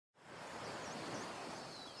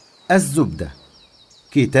الزبدة،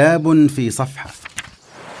 كتاب في صفحة.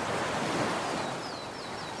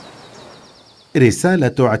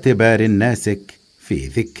 رسالة اعتبار ناسك في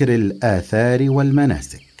ذكر الآثار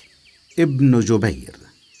والمناسك. ابن جبير.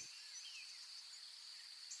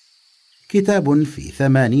 كتاب في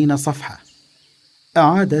 80 صفحة.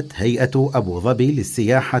 أعادت هيئة أبو ظبي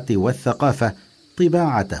للسياحة والثقافة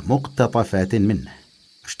طباعة مقتطفات منه.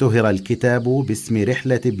 اشتهر الكتاب باسم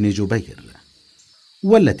رحلة ابن جبير،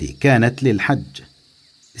 والتي كانت للحج.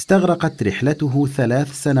 استغرقت رحلته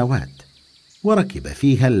 3 سنوات، وركب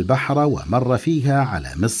فيها البحر ومر فيها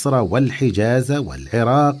على مصر والحجاز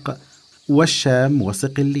والعراق والشام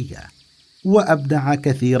وصقلية، وأبدع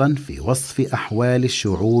كثيرا في وصف أحوال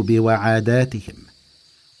الشعوب وعاداتهم،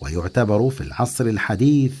 ويعتبر في العصر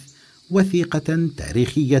الحديث وثيقة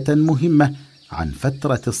تاريخية مهمة عن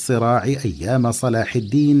فترة الصراع أيام صلاح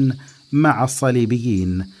الدين مع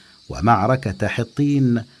الصليبيين ومعركة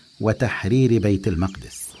حطين وتحرير بيت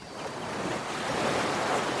المقدس.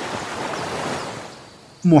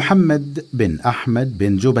 محمد بن أحمد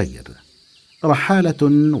بن جبير،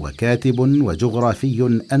 رحالة وكاتب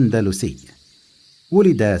وجغرافي أندلسي.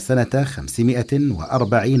 ولد سنة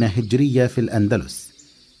 540 هجرية في الأندلس،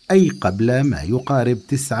 أي قبل ما يقارب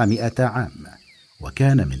 900 عام،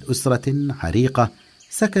 وكان من أسرة عريقة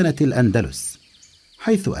سكنت الأندلس،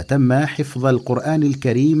 حيث أتم حفظ القرآن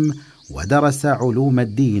الكريم ودرس علوم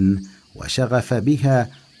الدين وشغف بها،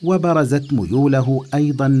 وبرزت ميوله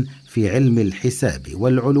أيضا في علم الحساب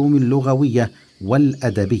والعلوم اللغوية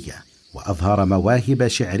والأدبية، وأظهر مواهب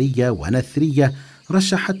شعرية ونثرية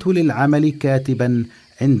رشحته للعمل كاتبا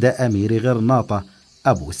عند أمير غرناطة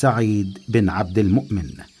أبو سعيد بن عبد المؤمن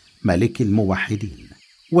ملك الموحدين.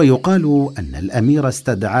 ويقال أن الأمير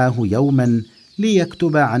استدعاه يوما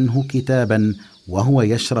ليكتب عنه كتابا وهو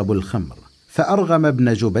يشرب الخمر، فأرغم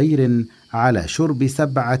ابن جبير على شرب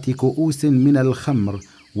 7 كؤوس من الخمر،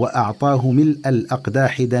 وأعطاه ملء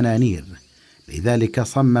الأقداح دنانير. لذلك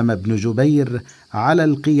صمم ابن جبير على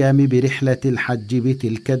القيام برحلة الحج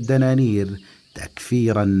بتلك الدنانير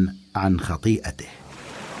تكفيرا عن خطيئته.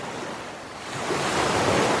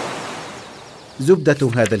 زبدة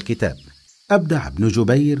هذا الكتاب. أبدع ابن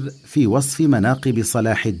جبير في وصف مناقب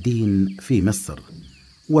صلاح الدين في مصر،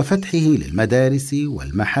 وفتحه للمدارس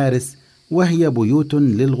والمحارس، وهي بيوت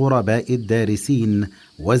للغرباء الدارسين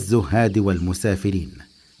والزهاد والمسافرين،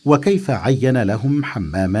 وكيف عين لهم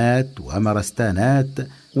حمامات ومرستانات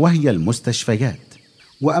وهي المستشفيات،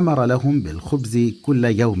 وأمر لهم بالخبز كل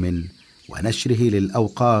يوم ونشره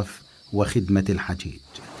للأوقاف وخدمة الحجيج.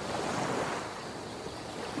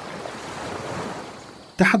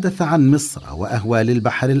 تحدث عن مصر وأهوال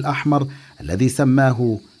البحر الأحمر الذي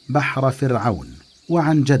سماه بحر فرعون،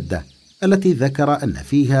 وعن جدة التي ذكر أن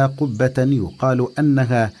فيها قبة يقال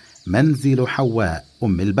أنها منزل حواء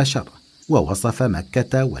أم البشر، ووصف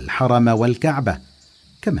مكة والحرم والكعبة،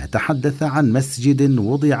 كما تحدث عن مسجد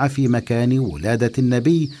وضع في مكان ولادة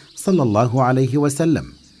النبي صلى الله عليه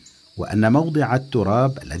وسلم، وأن موضع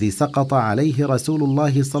التراب الذي سقط عليه رسول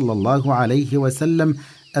الله صلى الله عليه وسلم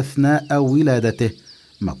أثناء ولادته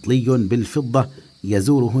مطلي بالفضة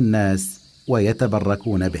يزوره الناس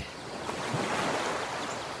ويتبركون به.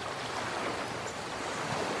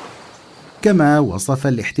 كما وصف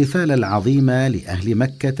الاحتفال العظيم لأهل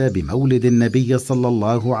مكة بمولد النبي صلى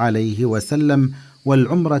الله عليه وسلم،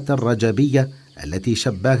 والعمرة الرجبية التي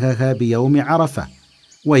شبهها بيوم عرفة،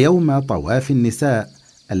 ويوم طواف النساء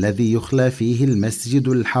الذي يخلى فيه المسجد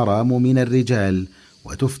الحرام من الرجال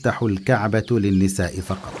وتفتح الكعبة للنساء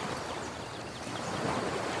فقط.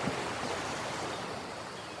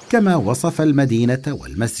 كما وصف المدينة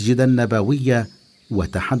والمسجد النبوي،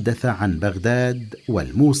 وتحدث عن بغداد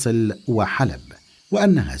والموصل وحلب،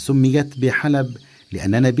 وأنها سميت بحلب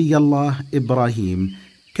لأن نبي الله إبراهيم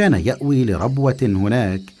كان يأوي لربوة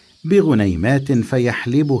هناك بغنيمات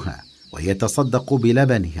فيحلبها ويتصدق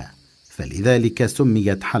بلبنها، فلذلك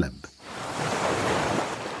سميت حلب.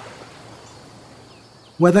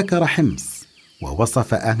 وذكر حمص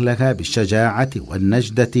ووصف أهلها بالشجاعة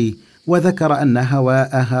والنجدة، وذكر أن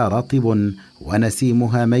هواءها رطب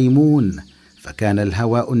ونسيمها ميمون، فكان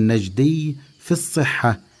الهواء النجدي في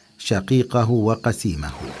الصحة شقيقه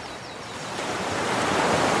وقسيمه.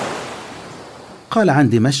 قال عن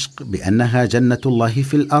دمشق بأنها جنة الله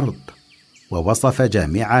في الأرض، ووصف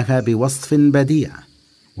جامعها بوصف بديع،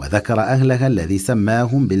 وذكر أهلها الذي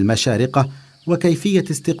سماهم بالمشارقة، وكيفية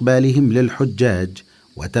استقبالهم للحجاج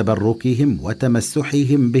وتبركهم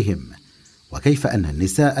وتمسحهم بهم، وكيف أن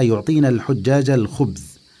النساء يعطين الحجاج الخبز،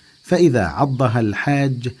 فإذا عضها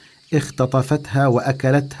الحاج اختطفتها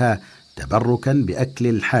وأكلتها تبركا بأكل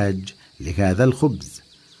الحاج لهذا الخبز،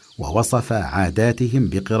 ووصف عاداتهم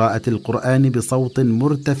بقراءة القرآن بصوت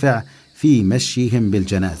مرتفع في مشيهم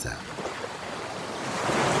بالجنازة.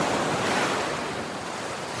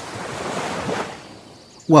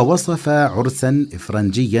 ووصف عرسا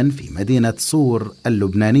إفرنجيا في مدينة صور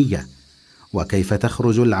اللبنانية، وكيف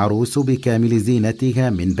تخرج العروس بكامل زينتها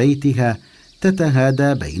من بيتها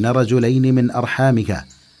تتهادى بين رجلين من أرحامها،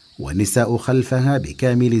 والنساء خلفها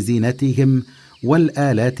بكامل زينتهم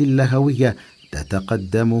والآلات اللهوية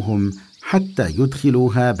تتقدمهم حتى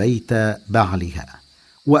يدخلوها بيت بعلها،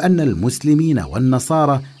 وأن المسلمين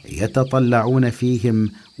والنصارى يتطلعون فيهم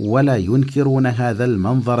ولا ينكرون هذا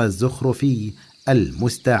المنظر الزخرفي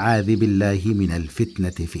المستعاذ بالله من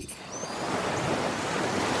الفتنة فيه.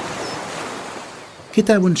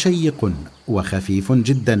 كتاب شيق وخفيف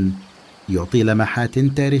جدا يعطي لمحات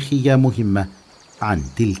تاريخية مهمة عن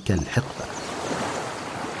تلك الحقبة.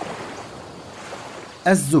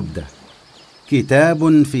 الزبدة،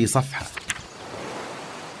 كتاب في صفحة.